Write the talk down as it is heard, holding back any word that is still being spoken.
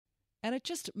And it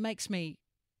just makes me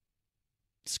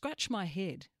scratch my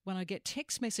head when I get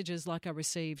text messages like I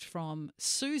received from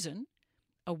Susan,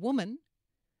 a woman,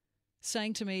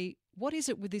 saying to me, what is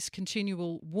it with this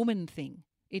continual woman thing?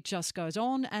 It just goes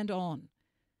on and on.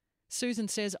 Susan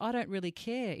says, I don't really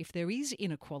care if there is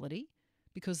inequality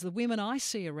because the women I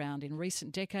see around in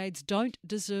recent decades don't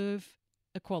deserve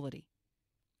equality.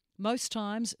 Most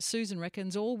times, Susan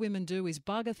reckons all women do is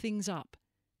bugger things up.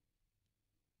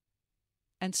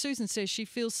 And Susan says she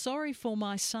feels sorry for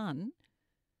my son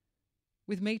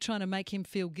with me trying to make him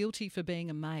feel guilty for being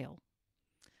a male.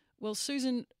 Well,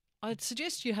 Susan, I'd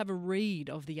suggest you have a read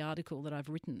of the article that I've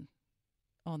written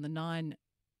on the 9news.com.au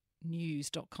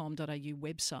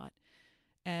website.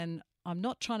 And I'm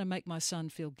not trying to make my son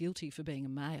feel guilty for being a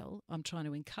male. I'm trying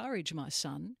to encourage my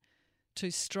son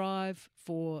to strive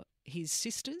for his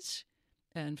sisters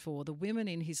and for the women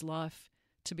in his life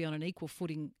to be on an equal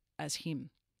footing as him,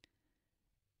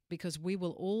 because we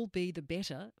will all be the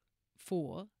better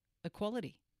for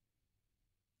equality.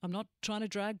 I'm not trying to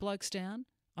drag blokes down.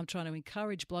 I'm trying to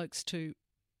encourage blokes to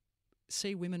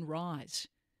see women rise.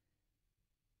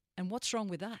 And what's wrong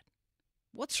with that?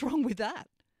 What's wrong with that?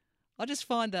 I just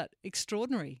find that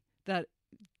extraordinary, that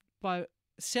by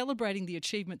celebrating the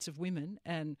achievements of women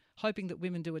and hoping that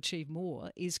women do achieve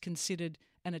more is considered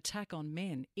an attack on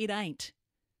men. It ain't.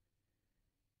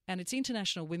 And it's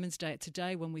International Women's Day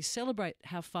today when we celebrate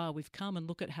how far we've come and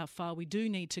look at how far we do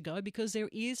need to go, because there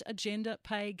is a gender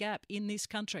pay gap in this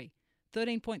country.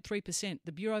 13.3%.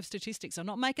 The Bureau of Statistics. I'm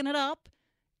not making it up.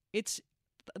 It's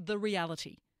the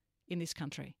reality in this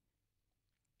country.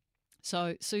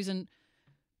 So, Susan,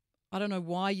 I don't know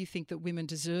why you think that women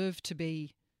deserve to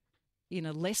be in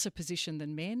a lesser position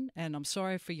than men, and I'm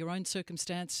sorry for your own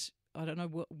circumstance. I don't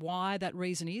know why that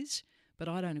reason is, but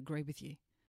I don't agree with you.